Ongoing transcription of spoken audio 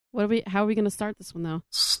How are we going to start this one, though?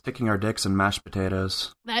 Sticking our dicks in mashed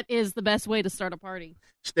potatoes. That is the best way to start a party.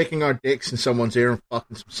 Sticking our dicks in someone's ear and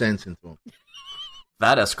fucking some sense into them.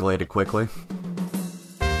 That escalated quickly.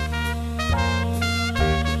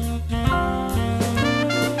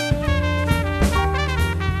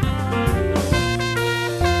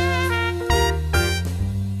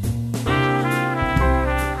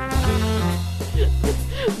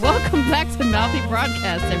 Welcome back to Mouthy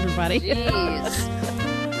Broadcast, everybody. Jeez.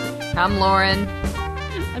 I'm Lauren.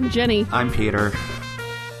 I'm Jenny. I'm Peter.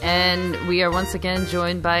 And we are once again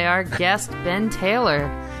joined by our guest, Ben Taylor.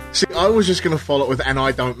 See, I was just going to follow it with, and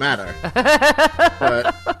I don't matter.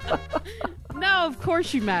 But... No, of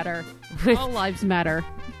course you matter. All lives matter.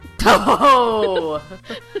 Oh!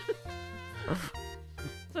 That's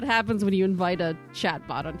what happens when you invite a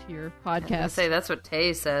chatbot onto your podcast. I say that's what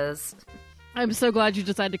Tay says. I'm so glad you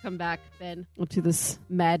decided to come back, Ben, to this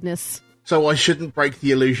madness. So I shouldn't break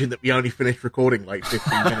the illusion that we only finished recording like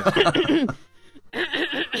 15 minutes ago.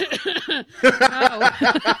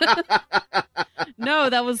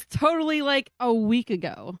 No, that was totally like a week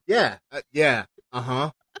ago. Yeah, And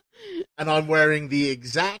I'm wearing the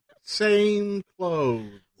exact same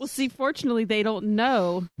clothes. Well, see, fortunately, they don't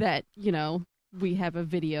know that, we have a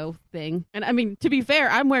video thing. And I mean, to be fair,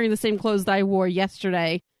 I'm wearing the same clothes that I wore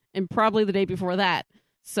yesterday and probably the day before that.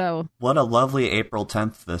 So, what a lovely April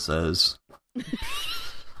 10th this is.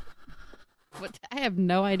 What? I have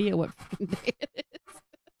no idea what fucking day it is.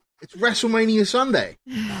 It's WrestleMania Sunday.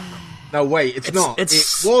 No, wait, it's not. It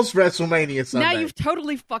was WrestleMania Sunday. Now you've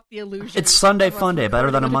totally fucked the illusion. It's Sunday Fun Day,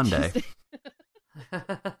 better than a Monday.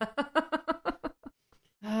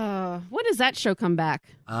 When does that show come back?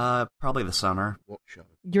 Probably the summer. What show?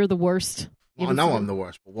 You're the worst. Well, I know I'm the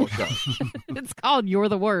worst, but what show? It's called You're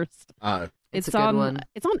the Worst. It's a good one.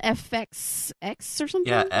 It's on FXX or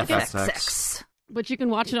something. Yeah, FXX. But you can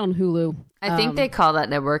watch it on Hulu. I think they call that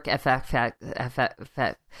network FXX,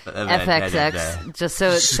 just so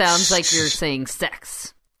it sounds like you're saying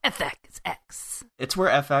sex. FXX. It's where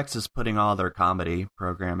FX is putting all their comedy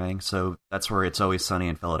programming, so that's where It's Always Sunny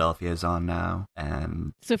in Philadelphia is on now.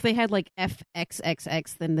 And so if they had like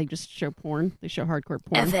FXXX, then they just show porn. They show hardcore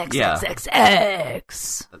porn.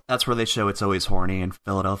 FXXX. That's where they show It's Always Horny in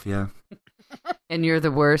Philadelphia. And you're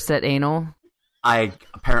the worst at anal? I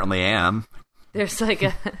apparently am. There's like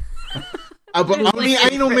a... but only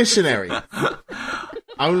anal missionary.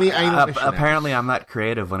 Only anal missionary. Apparently I'm not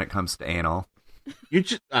creative when it comes to anal. You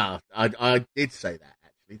just... I did say that,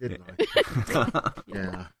 actually, didn't I?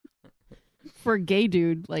 Yeah. For a gay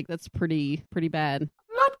dude, like, that's pretty bad.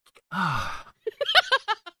 God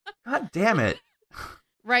damn it.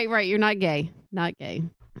 Right, you're not gay. Not gay.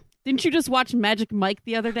 Didn't you just watch Magic Mike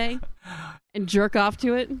the other day? And jerk off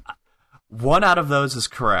to it? One out of those is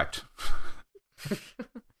correct.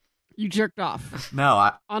 You jerked off.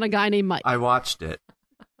 No, on a guy named Mike. I watched it.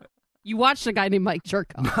 You watched a guy named Mike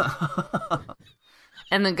jerk off.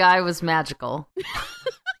 And the guy was magical.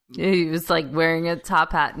 He was like wearing a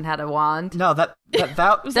top hat and had a wand. No, that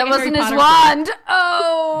wasn't his wand.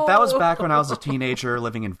 Oh, that was back when I was a teenager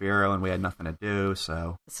living in Vero and we had nothing to do.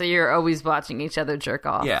 So you're always watching each other jerk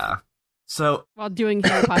off. Yeah. So while doing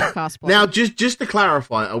Harry Potter cosplay. Now, just to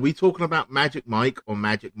clarify, are we talking about Magic Mike or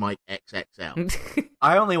Magic Mike XXL?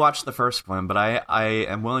 I only watched the first one, but I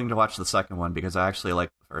am willing to watch the second one because I actually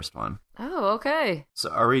like the first one. Oh, okay. So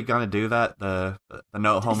are we gonna do that? The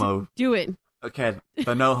no homo. Do it. Okay,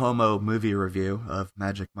 the no homo movie review of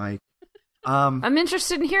Magic Mike. I'm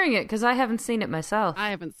interested in hearing it because I haven't seen it myself. I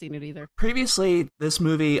haven't seen it either. Previously, this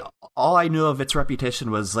movie, all I knew of its reputation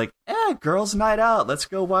was like, girls' night out. Let's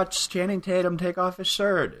go watch Channing Tatum take off his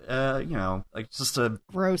shirt. Like just a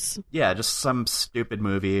gross. Yeah, just some stupid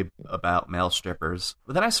movie about male strippers.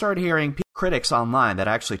 But then I started hearing critics online that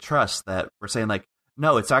I actually trust that were saying like,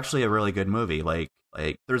 no, it's actually a really good movie. Like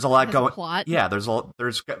there's a lot going. Plot. Yeah, there's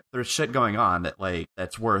shit going on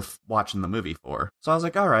that's worth watching the movie for. So I was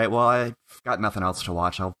like, all right, well, I've got nothing else to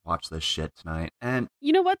watch. I'll watch this shit tonight. And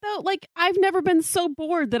you know what though? Like I've never been so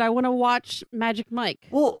bored that I want to watch Magic Mike.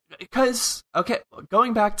 Well, because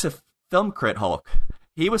going back to Film Crit Hulk,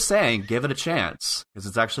 he was saying give it a chance because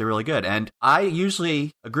it's actually really good, and I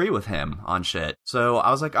usually agree with him on shit. So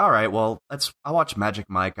I was like, all right, well, I'll watch Magic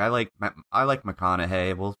Mike. I like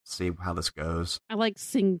McConaughey. We'll see how this goes. I like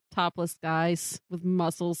seeing topless guys with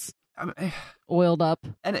muscles. Oiled up.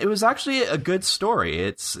 And it was actually a good story.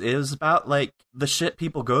 It was about like the shit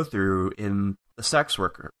people go through in the sex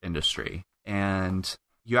worker industry. And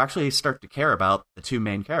you actually start to care about the two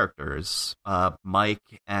main characters,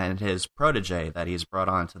 Mike and his protege that he's brought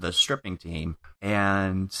onto the stripping team.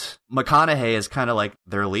 And McConaughey is kind of like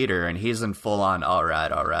their leader, and he's in full on all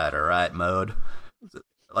right mode.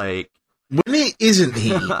 Like, when isn't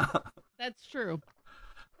he? That's true.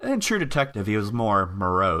 In True Detective, he was more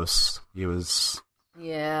morose. He was.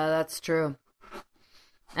 Yeah, that's true.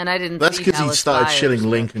 And I didn't. That's because he started shitting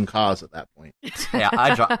Lincoln cars at that point. Yeah,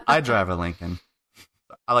 I drive a Lincoln.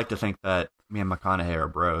 I like to think that me and McConaughey are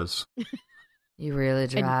bros. You really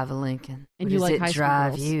drive a Lincoln. And what you does like it high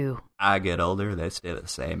drive school you? I get older, they stay the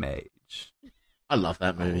same age. I love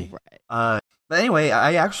that movie. But anyway,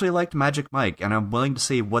 I actually liked Magic Mike, and I'm willing to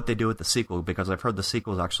see what they do with the sequel, because I've heard the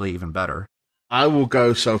sequel is actually even better. I will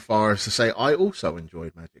go so far as to say I also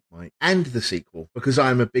enjoyed Magic Mike and the sequel, because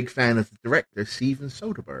I'm a big fan of the director, Steven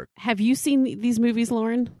Soderbergh. Have you seen these movies,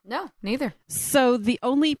 Lauren? No, neither. So the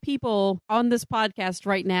only people on this podcast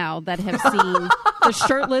right now that have seen the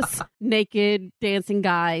shirtless, naked, dancing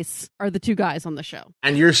guys are the two guys on the show.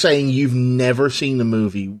 And you're saying you've never seen a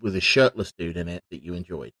movie with a shirtless dude in it that you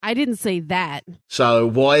enjoyed? I didn't say that. So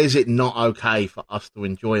why is it not okay for us to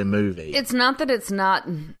enjoy a movie? It's not that it's not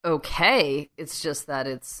okay. It's just that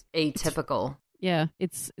it's atypical. Yeah,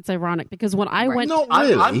 it's ironic because when I went... Not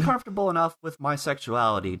really. I'm comfortable enough with my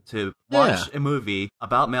sexuality to watch a movie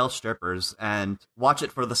about male strippers and watch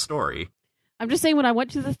it for the story. I'm just saying when I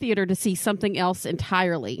went to the theater to see something else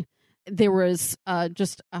entirely, there was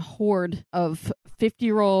just a horde of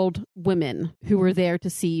 50-year-old women who were there to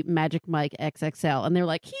see Magic Mike XXL, and they're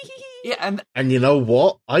like, hee hee hee. Yeah, and you know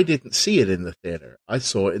what? I didn't see it in the theater. I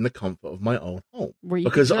saw it in the comfort of my own home. Where you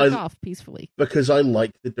could jerk off peacefully. Because I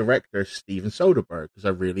liked the director, Steven Soderbergh, because I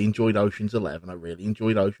really enjoyed Ocean's 11. I really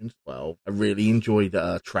enjoyed Ocean's 12. I really enjoyed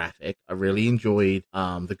Traffic. I really enjoyed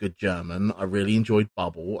The Good German. I really enjoyed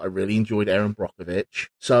Bubble. I really enjoyed Erin Brockovich.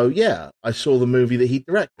 So, yeah, I saw the movie that he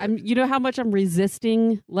directed. You know how much I'm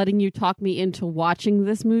resisting letting you talk me into watching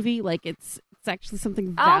this movie? Like, it's actually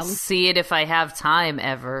something valid. I'll see it if I have time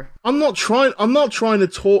ever. I'm not trying to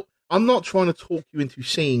talk you into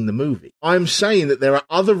seeing the movie. I'm saying that there are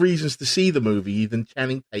other reasons to see the movie than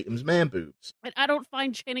Channing Tatum's man boobs. And I don't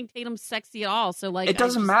find Channing Tatum sexy at all. So, like, it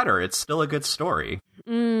doesn't matter. It's still a good story.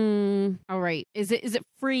 All right. Is it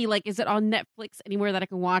free? Like, is it on Netflix anywhere that I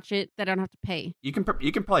can watch it that I don't have to pay? You can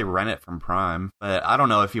probably rent it from Prime, but I don't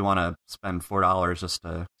know if you want to spend $4 just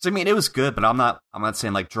to. So, I mean, it was good, but I'm not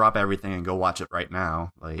saying like drop everything and go watch it right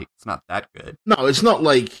now. Like, it's not that good. No, it's not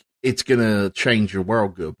like it's gonna change your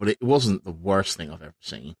world good, but it wasn't the worst thing I've ever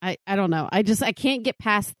seen. I don't know. I can't get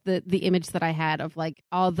past the image that I had of like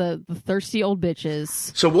all the thirsty old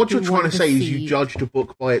bitches. So what you're trying to say is you judged a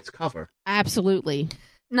book by its cover? Absolutely.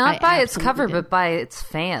 Not by its cover, but by its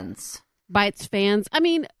fans. By its fans. I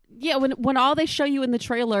mean, yeah, when all they show you in the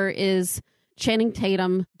trailer is Channing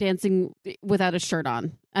Tatum dancing without a shirt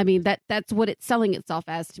on. I mean, that's what it's selling itself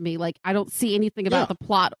as to me. Like, I don't see anything about the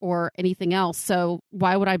plot or anything else, so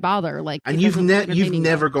why would I bother? Like, and you've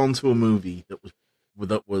never gone to a movie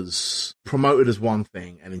that was promoted as one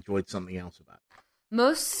thing and enjoyed something else about it.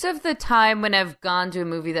 Most of the time when I've gone to a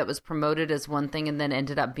movie that was promoted as one thing and then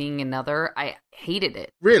ended up being another, I hated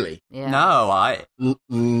it. Really? Yeah. No,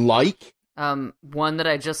 like? One that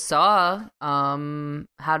I just saw,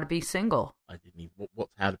 How to Be Single. I didn't even.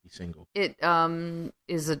 What's How to Be Single? It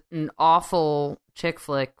is an awful chick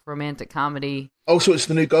flick romantic comedy. Oh, so it's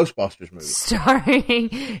the new Ghostbusters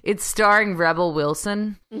movie. It's starring Rebel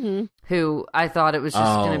Wilson, who I thought it was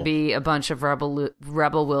just going to be a bunch of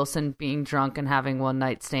Rebel Wilson being drunk and having one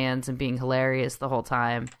night stands and being hilarious the whole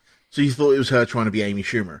time. So you thought it was her trying to be Amy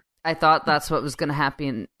Schumer? I thought that's what was going to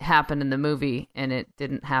happen in the movie, and it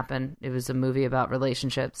didn't happen. It was a movie about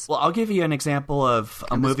relationships. Well, I'll give you an example of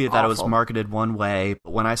a movie that was marketed one way,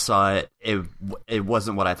 but when I saw it, it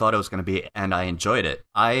wasn't what I thought it was going to be, and I enjoyed it.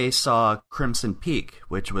 I saw Crimson Peak,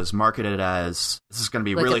 which was marketed as, this is going to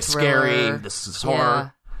be like really scary, this is horror. Yeah.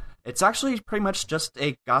 It's actually pretty much just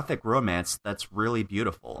a gothic romance that's really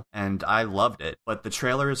beautiful, and I loved it. But the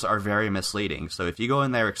trailers are very misleading, so if you go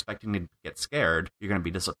in there expecting to get scared, you're going to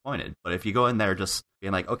be disappointed. But if you go in there just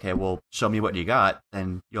being like, okay, well, show me what you got,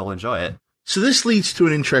 then you'll enjoy it. So this leads to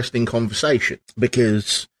an interesting conversation,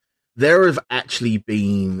 because there have actually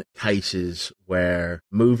been cases where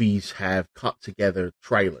movies have cut together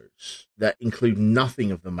trailers that include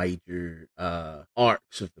nothing of the major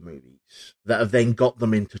arcs of the movies that have then got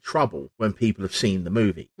them into trouble when people have seen the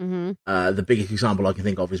movie. Mm-hmm. The biggest example I can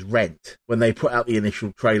think of is Rent. When they put out the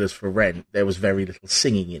initial trailers for Rent, there was very little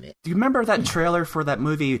singing in it. Do you remember that trailer for that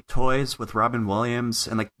movie Toys with Robin Williams?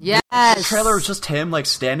 And yes. The trailer was just him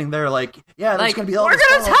standing there yeah, there's going to be all we're this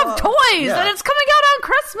going to have toys and it's coming out on on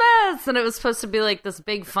Christmas! And it was supposed to be like this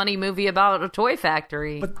big funny movie about a toy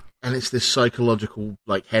factory. And it's this psychological,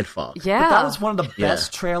 like, head fart. Yeah. But that was one of the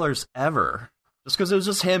best trailers ever. Just because it was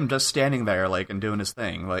just him just standing there, like, and doing his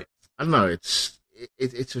thing. Like, I don't know,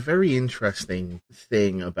 it's a very interesting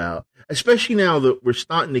thing about, especially now that we're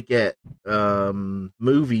starting to get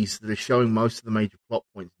movies that are showing most of the major plot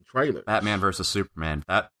points in trailers. Batman versus Superman.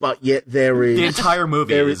 But yet there is... The entire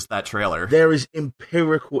movie is that trailer. There is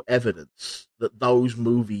empirical evidence that those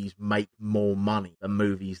movies make more money than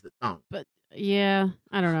movies that don't. But, yeah,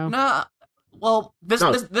 I don't know. Nah. Well,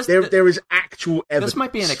 there is actual evidence. This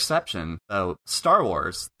might be an exception, though. Star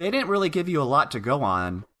Wars, they didn't really give you a lot to go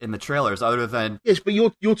on in the trailers, other than yes, but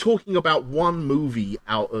you're talking about one movie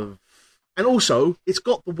out of, and also it's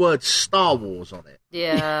got the word Star Wars on it.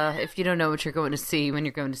 Yeah, if you don't know what you're going to see when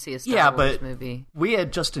you're going to see a Star Wars movie. We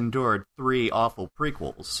had just endured 3 awful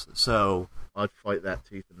prequels, so I'd fight that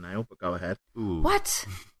tooth and nail. But go ahead. Ooh. What?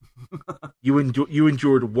 You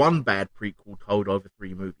endured one bad prequel told over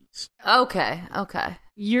 3 movies. Okay.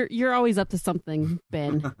 You're always up to something,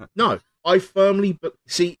 Ben. No, I firmly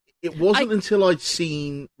see. It wasn't until I'd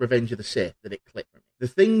seen Revenge of the Sith that it clicked for me. The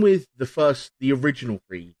thing with the original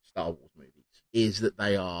 3 Star Wars movies is that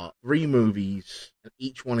they are 3 movies, and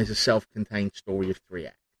each one is a self-contained story of 3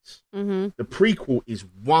 acts. Mm-hmm. The prequel is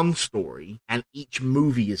one story, and each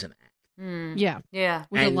movie is an act. Yeah.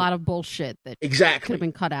 With a lot of bullshit that could have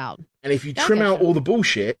been cut out. And if you trim out all the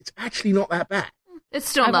bullshit, it's actually not that bad. It's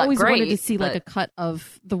still I've not always great, wanted to see like a cut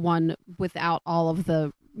of the one without all of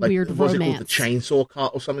the weird romance. Was it called the chainsaw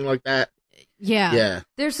cut or something like that? Yeah.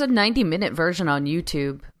 There's a 90-minute version on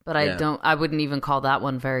YouTube, but I wouldn't even call that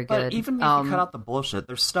one very good. But even if you cut out the bullshit,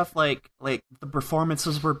 there's stuff like the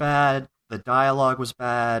performances were bad, the dialogue was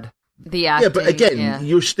bad. The acting, but again,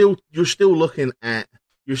 you're still looking at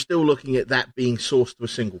that being sourced to a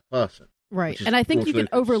single person. Right. And I think you can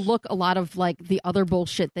overlook a lot of like the other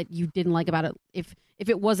bullshit that you didn't like about it if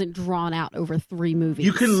it wasn't drawn out over 3 movies.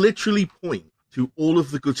 You can literally point to all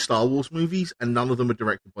of the good Star Wars movies, and none of them are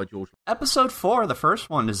directed by George. Episode 4, the first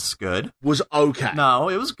one, is good. Was okay. No,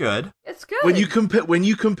 it was good. It's good. When you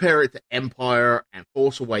compare it to Empire and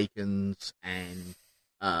Force Awakens and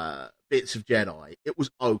bits of Jedi, it was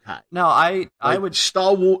okay. No, I would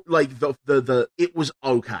Star Wars it was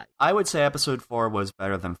okay. I would say Episode 4 was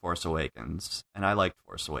better than Force Awakens, and I liked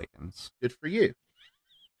Force Awakens. Good for you.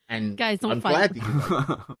 And guys, don't I'm fight. glad that you like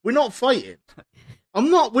it. We're not fighting.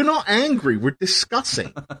 We're not angry. We're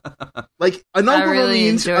discussing. Like I know I we're really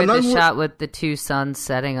on the enjoyed the shot with the 2 suns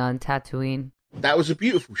setting on Tatooine. That was a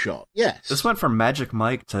beautiful shot. Yes. This went from Magic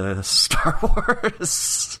Mike to Star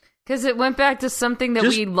Wars. Because it went back to something that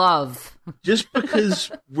we love. Just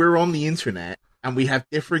because we're on the internet and we have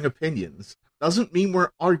differing opinions doesn't mean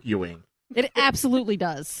we're arguing. It absolutely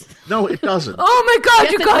does. No, it doesn't. Oh my god,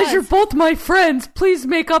 Yes, you it guys does. are both my friends. Please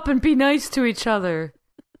make up and be nice to each other.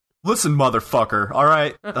 Listen, motherfucker. All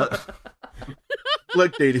right.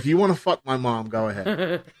 Look, dude, if you want to fuck my mom, go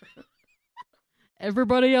ahead.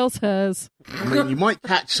 Everybody else has. I mean, you might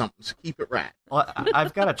catch something, so keep it rat. Well,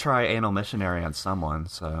 I've got to try anal missionary on someone,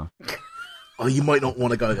 so. Oh, you might not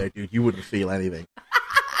want to go there, dude. You wouldn't feel anything.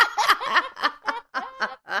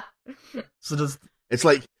 So It's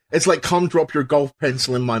like come drop your golf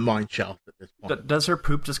pencil in my mine shaft at this point. does her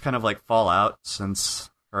poop just kind of like fall out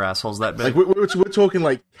since her asshole's that big? Like we're talking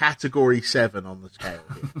like category 7 on the scale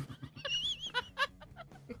here.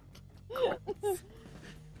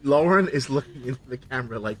 Lauren is looking into the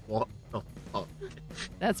camera like, what the fuck?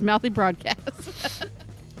 That's Mouthy Broadcast. That's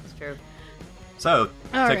true. So,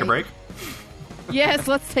 All take a right. break. Yes,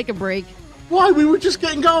 let's take a break. Why? We were just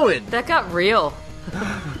getting going. That got real.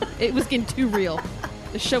 It was getting too real.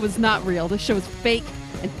 The show is not real. The show is fake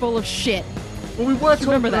and full of shit. Well, we were talking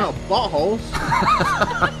Remember about buttholes.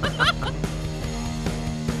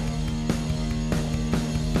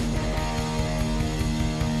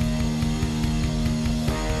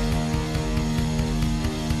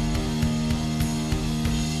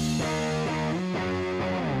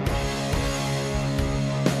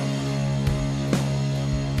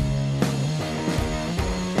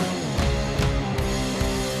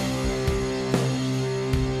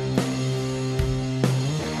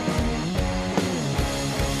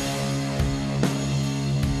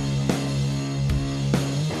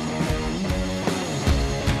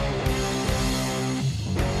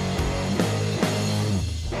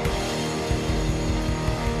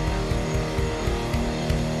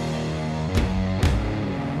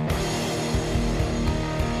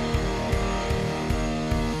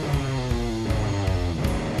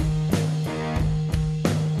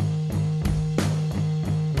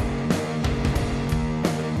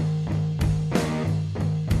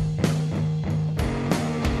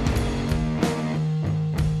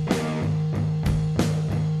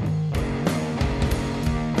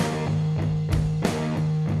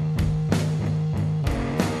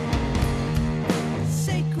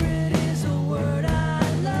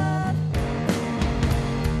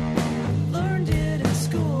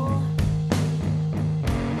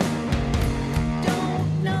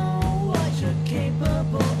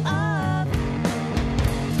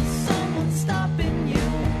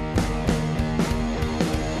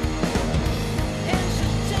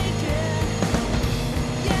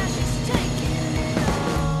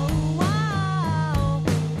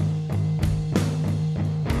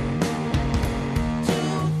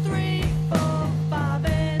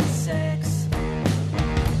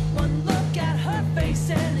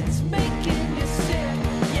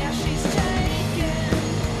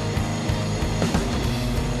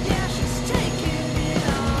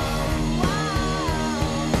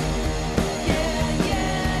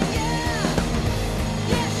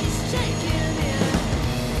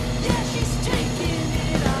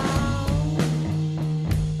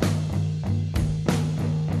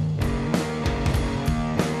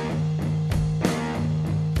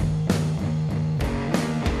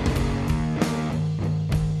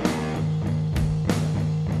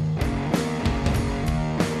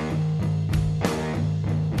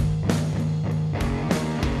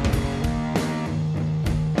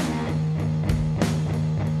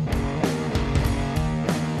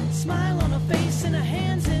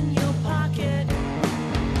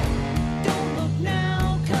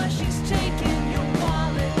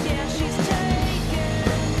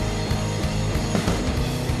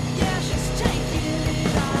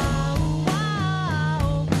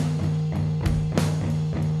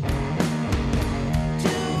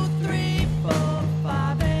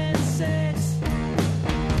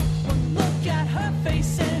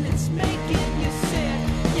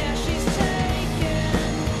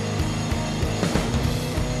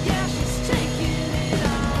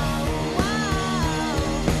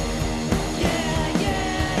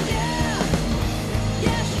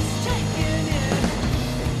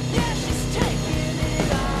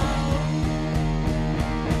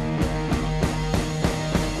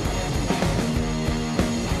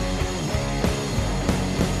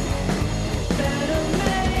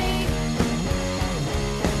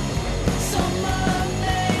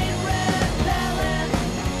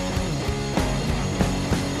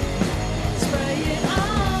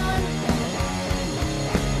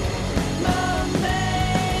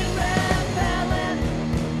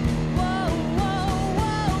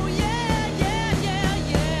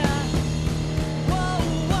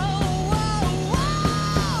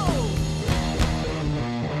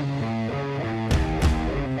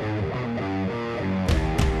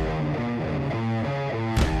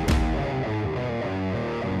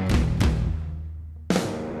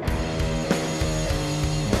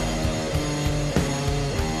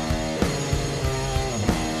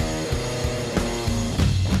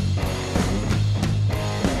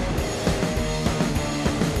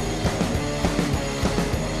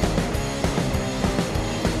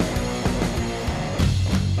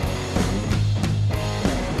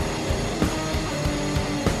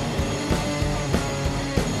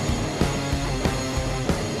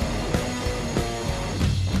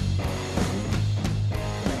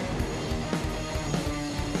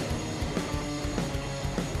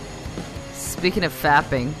 Speaking of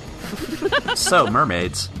fapping. So,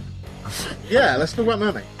 mermaids. Yeah, let's talk about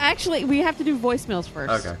mermaids. Actually, we have to do voicemails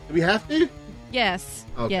first. Okay. Do we have to? Yes.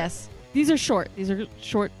 Okay. Yes. These are short. These are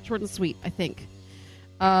short and sweet, I think.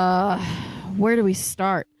 Where do we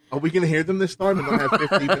start? Are we going to hear them this time and not have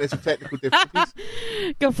 15 minutes of technical difficulties?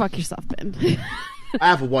 Go fuck yourself, Ben. I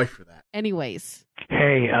have a wife for that. Anyways.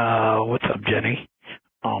 Hey, what's up, Jenny?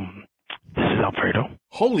 This is Alfredo.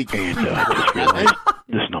 Holy And I just realized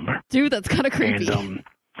this number. Dude, that's kind of creepy. And,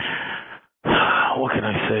 what can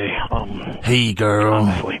I say? Hey, girl.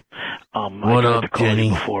 Honestly, What I tried up, to call Jenny?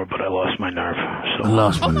 you before, but I lost my nerve. So, I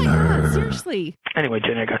lost Oh my my god, nerve. seriously. Anyway,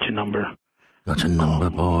 Jenny, I got your number. Got your number,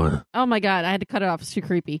 boy. Oh my god, I had to cut it off. It's too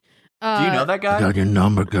creepy. Do you know that I guy? got your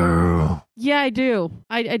number, girl. Yeah, I do.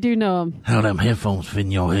 I do know him. How them headphones fit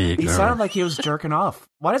in your head, He girl? sounded like he was jerking off.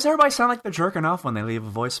 Why does everybody sound like they're jerking off when they leave a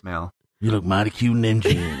voicemail? You look mighty cute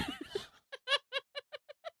ninja.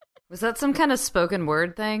 Was that some kind of spoken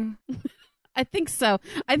word thing? I think so.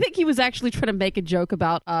 I think he was actually trying to make a joke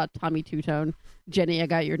about Tommy Two-Tone. Jenny, I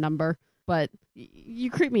got your number. But you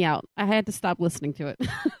creep me out. I had to stop listening to it.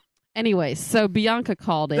 Anyway, so Bianca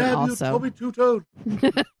called in Damn also. you, Tommy Two-Tone.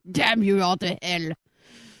 Damn you all to hell.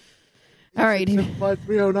 All right.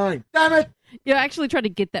 75309. Damn it! Yeah, I actually tried to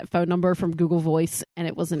get that phone number from Google Voice, and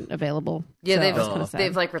it wasn't available. Yeah, So they've I was kinda sad.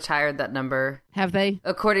 they've like retired that number. Have they?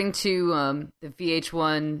 According to the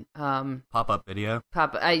VH1 Pop-up video.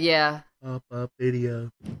 yeah. Up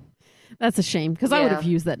video. That's a shame, because I would Yeah. have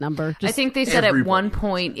used that number. I think they said at everybody. one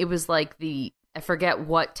point it was like I forget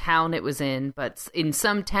what town it was in, but in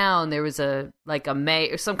some town there was a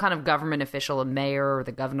mayor or some kind of government official, a mayor or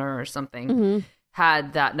the governor or something, Mhm.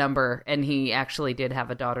 had that number, and he actually did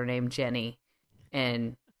have a daughter named Jenny,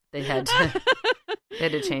 and they had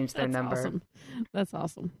to change their That's number. Awesome. That's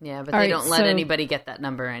awesome. Yeah, but All they right, don't let so- anybody get that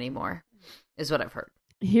number anymore, is what I've heard.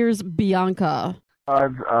 Here's Bianca.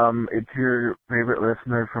 It's your favorite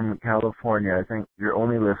listener from California. I think your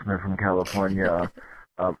only listener from California,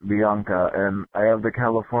 Bianca. And I have the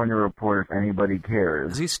California report if anybody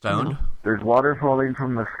cares. Is he stoned? There's water falling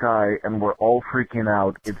from the sky, and we're all freaking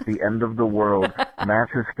out. It's the end of the world. Mass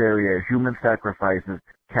hysteria, human sacrifices,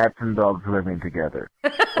 cats and dogs living together.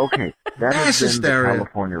 Okay, that Mass has been hysteria. the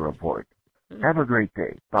California report. Have a great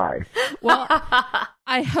day. Bye. Well,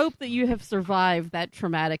 I hope that you have survived that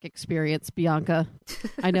traumatic experience, Bianca.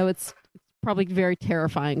 I know it's probably very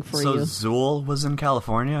terrifying for So you. Zool was in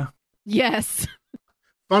California? Yes.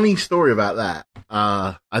 Funny story about that.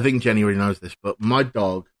 I think Jenny already knows this, but my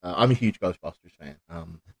dog, I'm a huge Ghostbusters fan.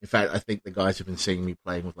 In fact, I think the guys have been seeing me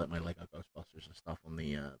playing with like my Lego Ghostbusters and stuff on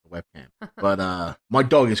the webcam. But my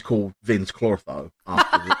dog is called Vince Clortho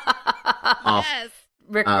Yes.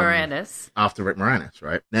 Rick Moranis. after Rick Moranis,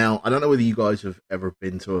 right? Now, I don't know whether you guys have ever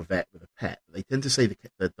been to a vet with a pet. But they tend to say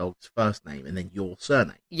the dog's first name and then your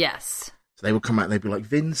surname. Yes. So they would come out and they'd be like,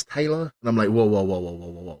 Vince Taylor? And I'm like, whoa, whoa, whoa, whoa, whoa,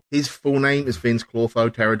 whoa, whoa. His full name is Vince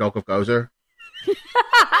Clortho, Terror Dog of Gozer.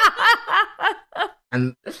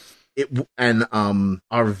 And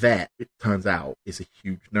our vet, it turns out, is a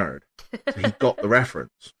huge nerd. So he got the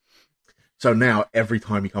reference. So now every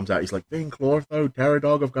time he comes out, he's like, Vin Clortho, Terror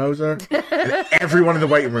Dog of Gozer. And everyone in the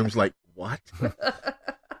waiting room's like, what?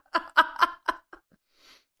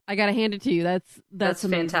 I gotta hand it to you. That's amazing.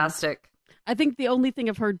 fantastic. I think the only thing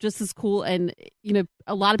I've heard just as cool, and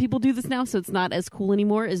a lot of people do this now, so it's not as cool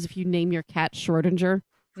anymore, is if you name your cat Schrodinger.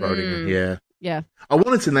 Schrodinger, yeah. Yeah. I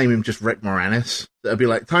wanted to name him just Rick Moranis. It'd be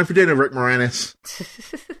like, time for dinner, Rick Moranis.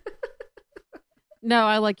 No,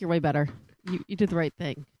 I like your way better. You did the right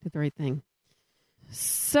thing.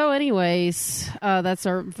 So, anyways, that's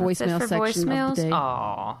our voicemail That's it for section voicemails? of the day.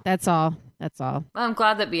 Aw. That's all. Well, I'm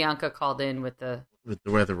glad that Bianca called in with the With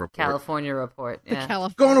the weather report. California report. The Yeah.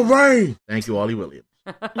 California. Gonna rain! Thank you, Ollie Williams.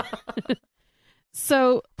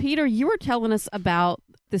 So, Peter, you were telling us about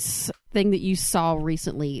this thing that you saw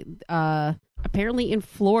recently. Apparently in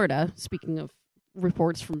Florida, speaking of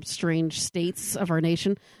reports from strange states of our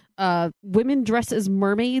nation, women dress as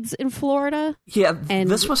mermaids in Florida. Yeah, And-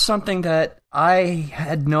 this was something that I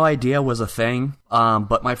had no idea was a thing.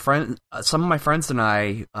 But my friend, some of my friends and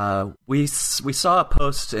I, we saw a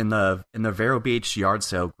post in the Vero Beach yard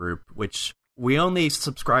sale group, which we only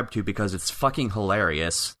subscribe to because it's fucking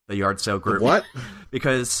hilarious. The yard sale group. What?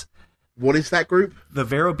 Because What is that group? the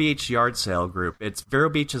Vero Beach yard sale group. Vero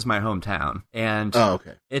Beach is my hometown, and Oh,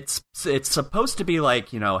 okay. it's supposed to be like,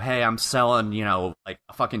 hey, I'm selling, like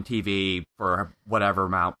a fucking TV for whatever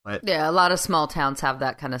amount, but Yeah, a lot of small towns have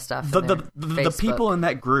that kind of stuff. the people in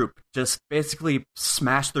that group just basically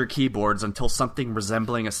smash their keyboards until something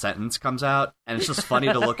resembling a sentence comes out, and it's just funny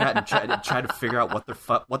to look at and try to figure out what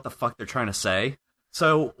the fuck they're trying to say.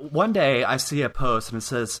 So one day I see a post and it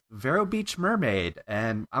says Vero Beach Mermaid,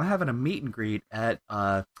 and I'm having a meet and greet at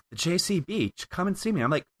the JC Beach. Come and see me. I'm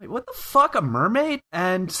like, wait, what the fuck, a mermaid?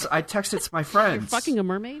 And I texted to my friends. You're fucking a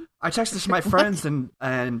mermaid? I texted to my friends and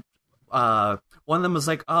one of them was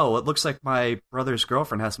like, oh, it looks like my brother's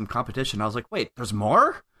girlfriend has some competition. I was like, wait, there's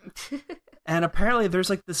more? And apparently there's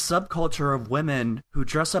like this subculture of women who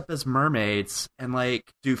dress up as mermaids and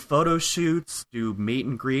like do photo shoots, do meet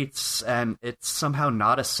and greets, and it's somehow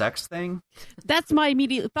not a sex thing. That's my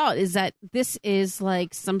immediate thought, is that this is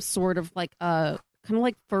like some sort of like kind of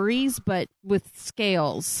like furries, but with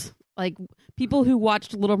scales. Like people who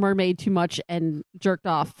watched Little Mermaid too much and jerked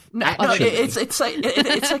off. No, it's like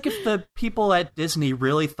if the people at Disney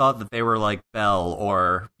really thought that they were like Belle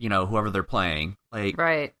or whoever they're playing. Like,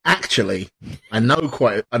 right. Actually, I know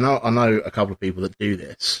a couple of people that do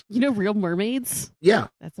this. Real mermaids? Yeah.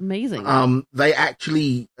 That's amazing. They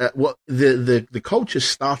actually, the culture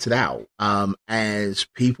started out, as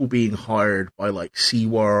people being hired by like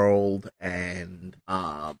SeaWorld and,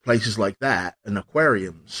 places like that and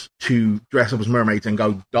aquariums to dress up as mermaids and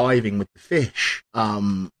go diving with the fish.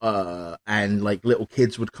 And like little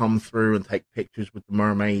kids would come through and take pictures with the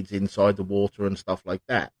mermaids inside the water and stuff like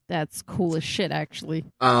that. That's cool as shit, actually.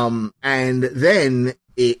 And then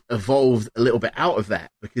it evolved a little bit out of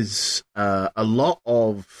that because a lot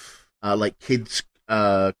of like kids'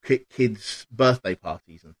 birthday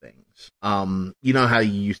parties and things. You know how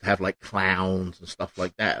you used to have like clowns and stuff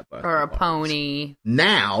like that, or a pony.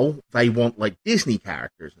 Now they want like Disney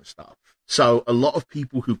characters and stuff. So a lot of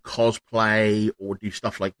people who cosplay or do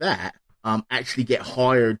stuff like that actually get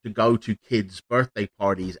hired to go to kids' birthday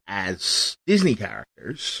parties as Disney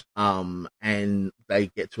characters, and they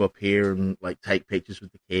get to appear and like take pictures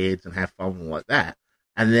with the kids and have fun like that.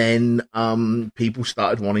 And then people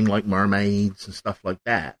started wanting like mermaids and stuff like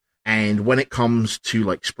that. And when it comes to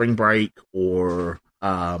like spring break or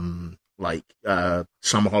like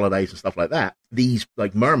summer holidays and stuff like that, these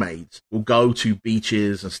like mermaids will go to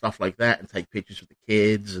beaches and stuff like that and take pictures with the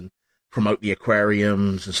kids and promote the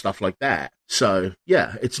aquariums and stuff like that. So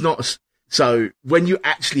yeah, it's not. So when you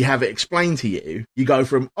actually have it explained to you, you go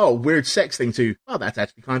from, oh, weird sex thing to, oh, that's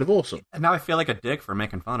actually kind of awesome. And now I feel like a dick for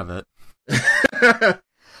making fun of it.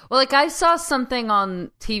 Well, like I saw something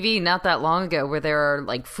on TV not that long ago where there are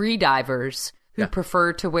like free divers who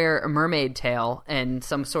prefer to wear a mermaid tail and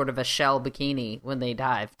some sort of a shell bikini when they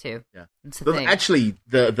dive too. Yeah, it's a but thing. Actually,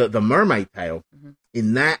 the mermaid tail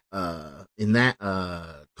in that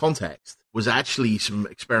context was actually some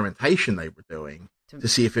experimentation they were doing to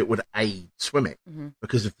see if it would aid swimming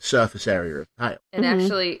because of the surface area of the tail. And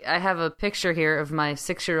actually, I have a picture here of my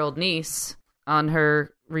 6-year-old niece on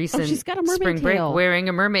her recent she's got a mermaid spring break tail. wearing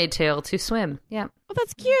a mermaid tail to swim. Yeah. Oh,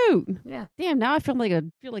 that's cute. Yeah. Damn, now I feel like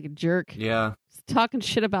a jerk. Yeah. Just talking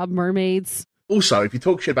shit about mermaids. Also, if you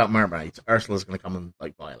talk shit about mermaids, Ursula's going to come and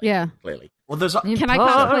like violate. Yeah. Clearly. Well, there's Can I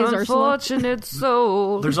cosplay as Ursula? Unfortunate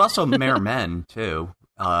soul. There's also mermen too.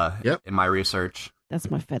 In my research. That's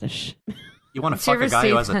my fetish. You want to fuck a guy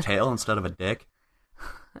who has a tail instead of a dick?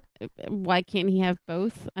 Why can't he have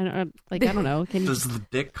both? I don't know. Does the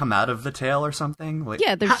dick come out of the tail or something? Like,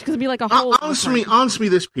 yeah, there's going to be like a whole. Answer me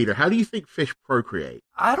this, Peter. How do you think fish procreate?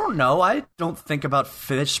 I don't know. I don't think about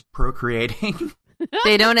fish procreating.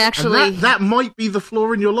 They don't actually. That might be the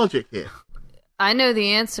flaw in your logic here. I know the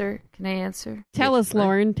answer. Can I answer? Tell us,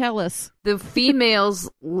 Lauren. Tell us. The females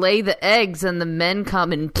lay the eggs, and the men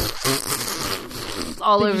come and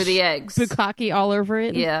all over the eggs. Bukkake all over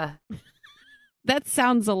it. Yeah. That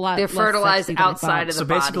sounds a lot. They're less fertilized sexy than I outside of thought. the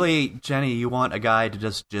body. So basically, Jenny, you want a guy to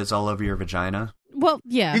just jizz all over your vagina? Well,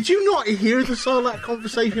 yeah. Did you not hear the Sarlacc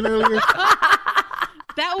conversation earlier?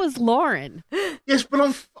 That was Lauren. Yes, but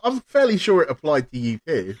I'm fairly sure it applied to you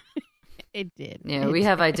too. It did. Yeah, we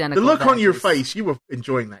have identical. The look on your badges. face, you were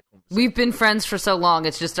enjoying that conversation. We've been friends for so long.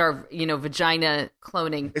 It's just our, vagina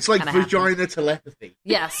cloning. It's like kinda vagina happened. telepathy.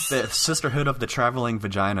 Yes. The sisterhood of the traveling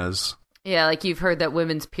vaginas. Yeah, like you've heard that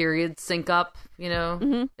women's periods sync up,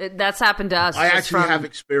 That's happened to us. I just actually from have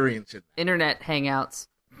experience in that. internet hangouts.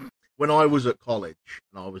 When I was at college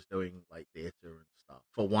and I was doing like theater and stuff,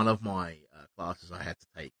 for one of my classes I had to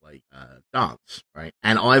take like dance, right?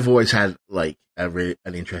 And I've always had like an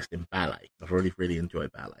interest in ballet. I've really, really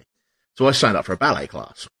enjoyed ballet. So I signed up for a ballet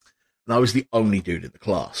class. And I was the only dude in the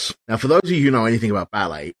class. Now, for those of you who know anything about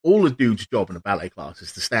ballet, all a dude's job in a ballet class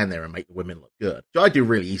is to stand there and make the women look good. Which I do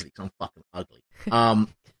really easily because I'm fucking ugly.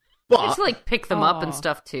 But You just like pick them up and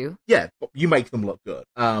stuff too. yeah, but you make them look good.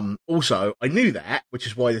 Also, I knew that, which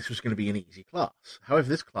is why this was going to be an easy class. However,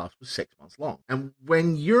 this class was 6 months long. And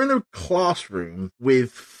when you're in a classroom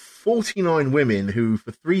with 49 women who,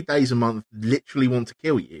 for 3 days a month, literally want to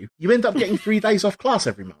kill you, you end up getting 3 days off class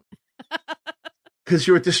every month. Because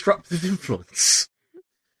you're a disruptive influence.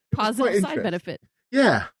 Positive side benefit.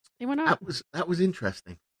 Yeah. They went up. That was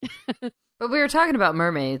interesting. But we were talking about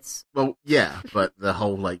mermaids. Well, yeah, but the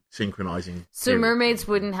whole, like, synchronizing... So mermaids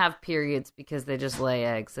wouldn't have periods because they just lay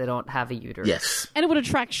eggs. They don't have a uterus. Yes. And it would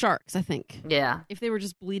attract sharks, I think. Yeah. If they were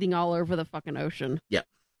just bleeding all over the fucking ocean. Yep.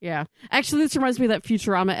 Yeah. Actually, this reminds me of that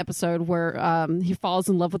Futurama episode where he falls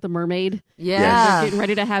in love with the mermaid. Yeah. They're getting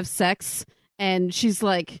ready to have sex. And she's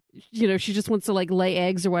like, she just wants to like lay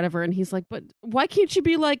eggs or whatever. And he's like, but why can't you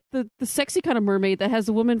be like the sexy kind of mermaid that has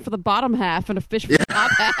a woman for the bottom half and a fish for the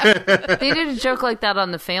top half? They did a joke like that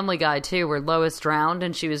on the Family Guy, too, where Lois drowned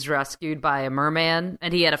and she was rescued by a merman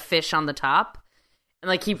and he had a fish on the top. And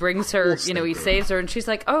like he brings her, he saves her and she's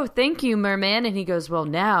like, oh, thank you, merman. And he goes, well,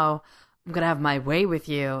 now I'm going to have my way with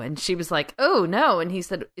you. And she was like, oh, no. And he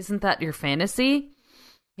said, isn't that your fantasy?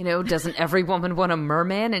 Doesn't every woman want a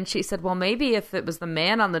merman? And she said, well, maybe if it was the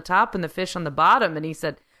man on the top and the fish on the bottom. And he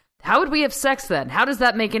said, how would we have sex then? How does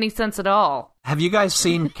that make any sense at all? Have you guys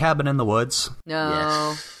seen Cabin in the Woods? No.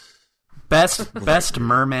 Yes. Best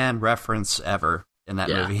merman reference ever in that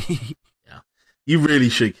movie. Yeah. You really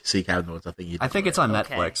should see Cabin in the Woods. I think it's on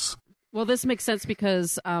Netflix. Well, this makes sense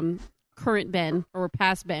because current Ben, or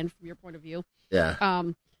past Ben from your point of view,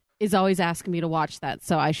 is always asking me to watch that,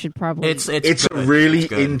 so I should probably... It's a really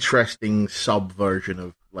interesting subversion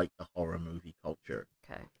of, like, the horror movie culture.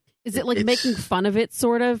 Okay. Is it, like, making fun of it,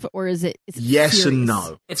 sort of, or is it... Yes serious? And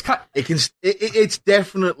no. It's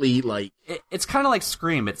definitely, like... It's kind of like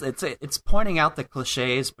Scream. It's pointing out the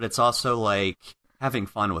cliches, but it's also, like, having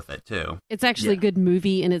fun with it, too. It's actually a good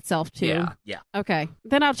movie in itself, too. Yeah. Okay.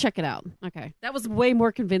 Then I'll check it out. Okay. That was way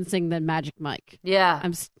more convincing than Magic Mike. Yeah.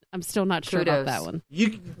 I'm still not sure about that one.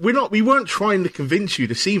 We weren't trying to convince you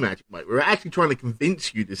to see Magic Mike. We were actually trying to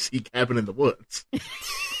convince you to see Cabin in the Woods.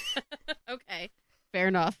 Okay. Fair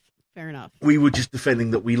enough. We were just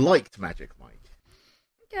defending that we liked Magic Mike.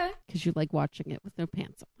 Okay. Because you like watching it with no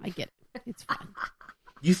pants on. I get it. It's fun.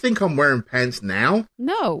 You think I'm wearing pants now?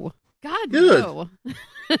 No. God, Good. no.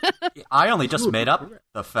 I only just made up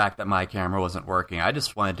the fact that my camera wasn't working. I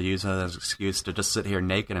just wanted to use it as an excuse to just sit here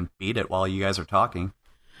naked and beat it while you guys are talking.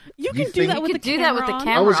 You can do that with the camera on.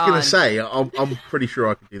 I was going to say, I'm pretty sure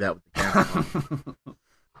I could do that with the camera on.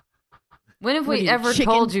 When have we ever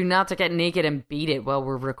told you not to get naked and beat it while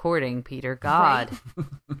we're recording, Peter? God. Right.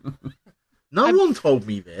 No one told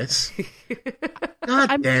me this.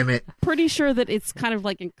 God damn it. Pretty sure that it's kind of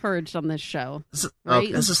like encouraged on this show.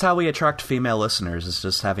 Right? This is how we attract female listeners, is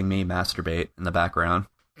just having me masturbate in the background.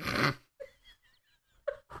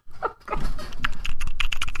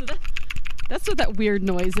 That's what that weird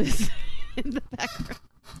noise is in the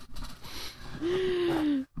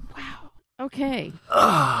background. Wow. Okay.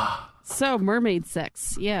 So, mermaid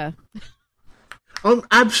sex. Yeah. I'm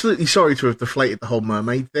absolutely sorry to have deflated the whole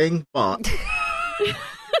mermaid thing, but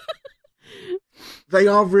they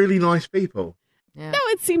are really nice people. Yeah. No,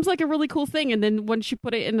 it seems like a really cool thing, and then once you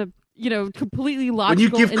put it in a completely logical, when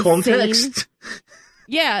you give insane, context,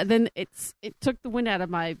 then it took the wind out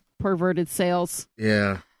of my perverted sails.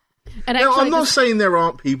 Yeah. And now, actually, I'm not saying there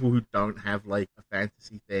aren't people who don't have like a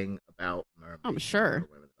fantasy thing about mermaids. I'm sure,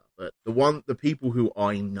 but the people who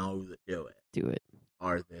I know that do it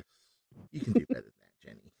are this. You can do better than that,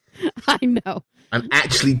 Jenny. I know. I'm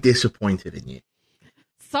actually disappointed in you.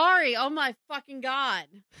 Sorry. Oh my fucking God.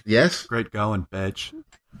 Yes? Great going, bitch.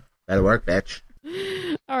 Better work, bitch.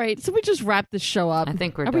 All right, so we just wrap this show up. I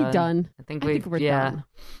think we're Are done. we done? I think we're done.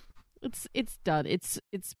 It's done. It's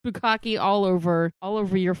bukkake all over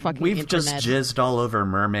your fucking We've internet. just jizzed all over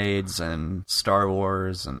mermaids and Star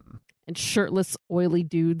Wars and shirtless, oily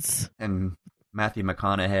dudes. And Matthew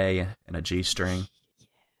McConaughey in a G-string.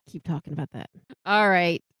 Keep talking about that. All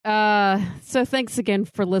right. So thanks again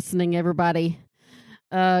for listening, everybody.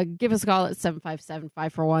 Give us a call at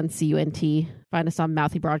 757-541-CUNT. Find us on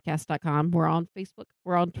mouthybroadcast.com. We're on Facebook.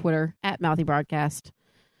 We're on Twitter at mouthybroadcast.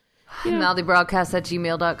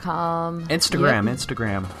 Mouthybroadcast@gmail.com.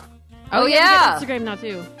 Instagram. Oh, we yeah. have Instagram now,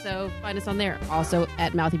 too. So find us on there. Also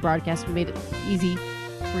at mouthy-broadcast. We made it easy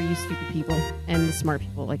for you stupid people and the smart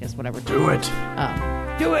people, I guess, whatever. Do it.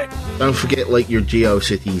 Do it. Don't forget, like, your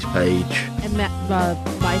GeoCities page. And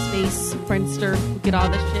MySpace, Friendster, get all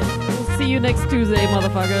this shit. We'll see you next Tuesday,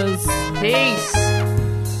 motherfuckers. Peace.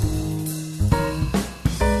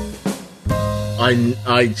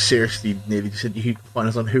 I seriously nearly said you can find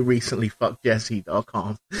us on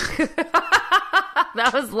whorecentlyfuckedjesse.com.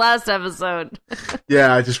 That was last episode.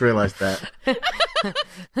 Yeah, I just realized that.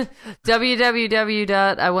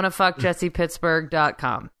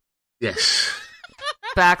 www.iwannafuckjessepittsburgh.com. Yes.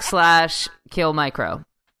 / kill micro.